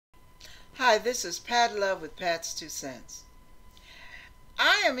Hi, this is Pat Love with Pat's 2 Cents.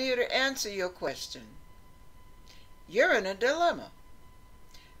 I am here to answer your question. You're in a dilemma.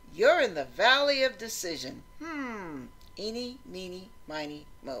 You're in the valley of decision. Eeny, meeny, miny,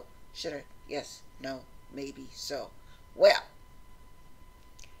 mo. Shoulda, yes, no, maybe, so. Well,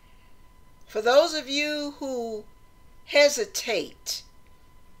 for those of you who hesitate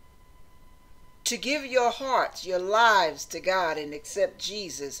to give your hearts, your lives to God and accept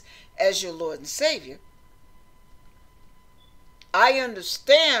Jesus as your Lord and Savior, I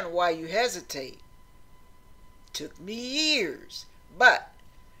understand why you hesitate. Took me years, but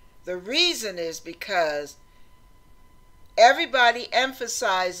the reason is because everybody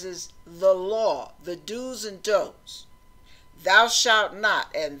emphasizes the law, the do's and don'ts. Thou shalt not,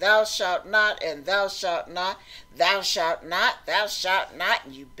 and thou shalt not, and thou shalt not, thou shalt not, thou shalt not,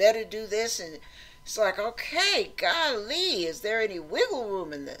 and you better do this. And it's like, okay, golly, is there any wiggle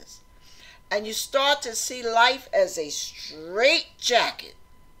room in this? And you start to see life as a straight jacket.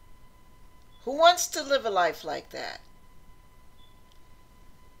 Who wants to live a life like that?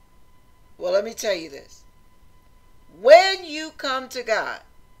 Well, let me tell you this. When you come to God,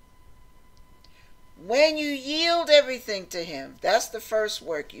 when you yield everything to Him, that's the first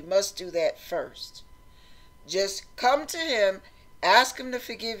work. You must do that first. Just come to Him, ask Him to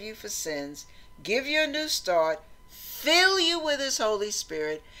forgive you for sins, give you a new start, fill you with His Holy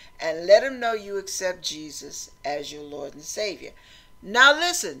Spirit, and let Him know you accept Jesus as your Lord and Savior. Now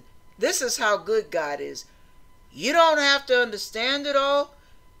listen, this is how good God is. You don't have to understand it all.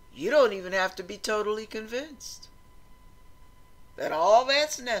 You don't even have to be totally convinced that all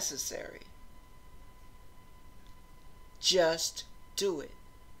that's necessary. Just do it.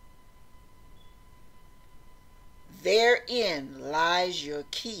 Therein lies your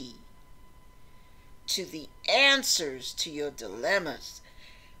key to the answers to your dilemmas.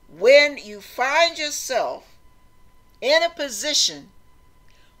 When you find yourself in a position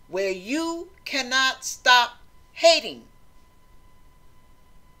where you cannot stop hating,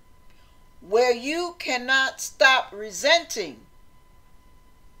 where you cannot stop resenting,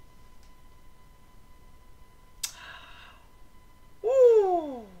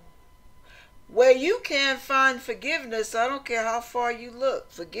 where you can't find forgiveness. I don't care how far you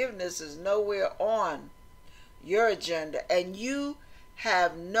look. Forgiveness is nowhere on your agenda, and you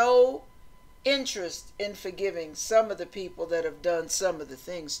have no interest in forgiving some of the people that have done some of the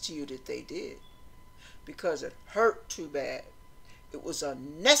things to you that they did, because it hurt too bad. It was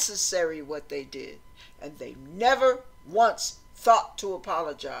unnecessary what they did, and they never once thought to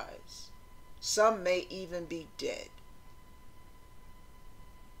apologize. Some may even be dead.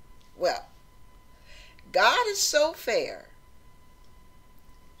 Well, God is so fair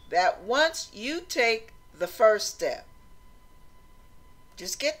that once you take the first step,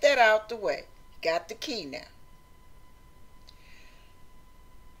 just get that out the way. Got the key now.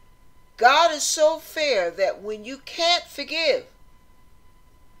 God is so fair that when you can't forgive,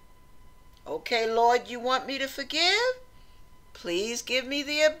 okay, Lord, you want me to forgive? Please give me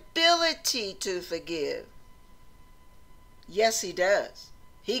the ability to forgive. Yes, He does.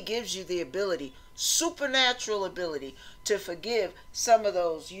 He gives you the ability, supernatural ability, to forgive some of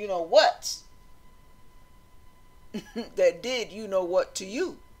those you-know-whats that did you-know-what to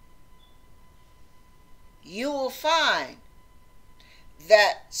you. You will find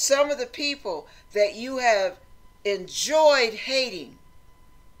that some of the people that you have enjoyed hating,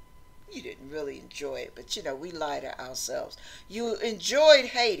 you didn't really enjoy it, but we lie to ourselves. You enjoyed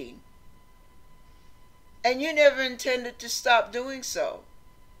hating, and you never intended to stop doing so.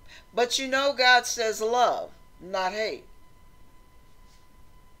 But God says love, not hate.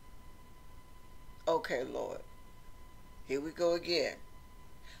 Okay, Lord, here we go again.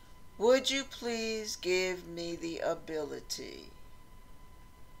 Would you please give me the ability?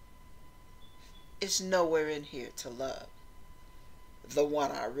 It's nowhere in here to love the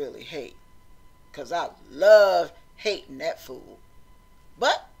one I really hate, because I love hating that fool.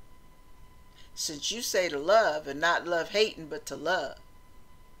 But since you say to love and not love hating but to love,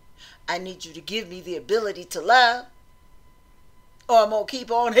 I need you to give me the ability to love, or I'm going to keep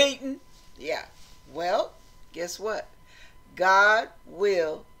on hating. Yeah, well, guess what? God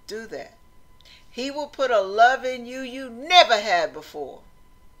will do that. He will put a love in you you never had before.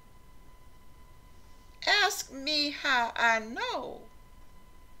 Ask me how I know.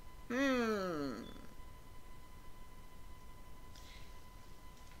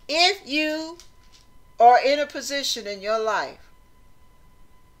 If you are in a position in your life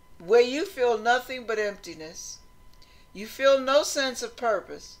where you feel nothing but emptiness, you feel no sense of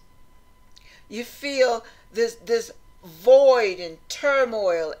purpose, you feel this void and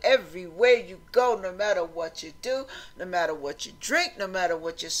turmoil everywhere you go, no matter what you do, no matter what you drink, no matter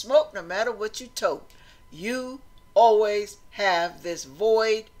what you smoke, no matter what you tote. You always have this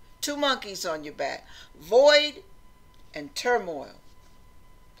void, two monkeys on your back, void and turmoil.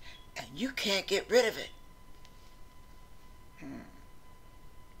 And you can't get rid of it.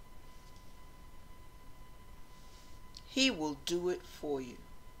 He will do it for you.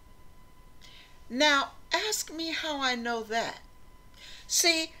 Now, ask me how I know that.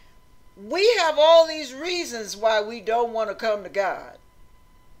 See, we have all these reasons why we don't want to come to God.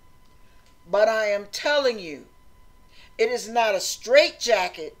 But I am telling you, it is not a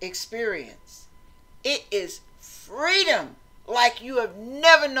straitjacket experience. It is freedom like you have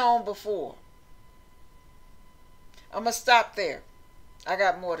never known before. I'm going to stop there. I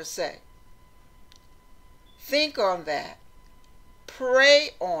got more to say. Think on that. Pray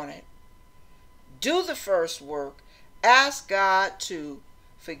on it. Do the first work. Ask God to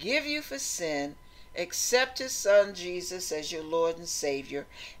forgive you for sin. Accept His Son Jesus as your Lord and Savior.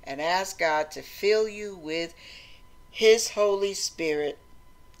 And ask God to fill you with His Holy Spirit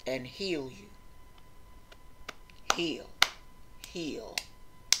and heal you. Heal. Heal.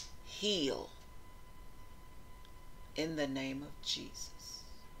 Heal. In the name of Jesus.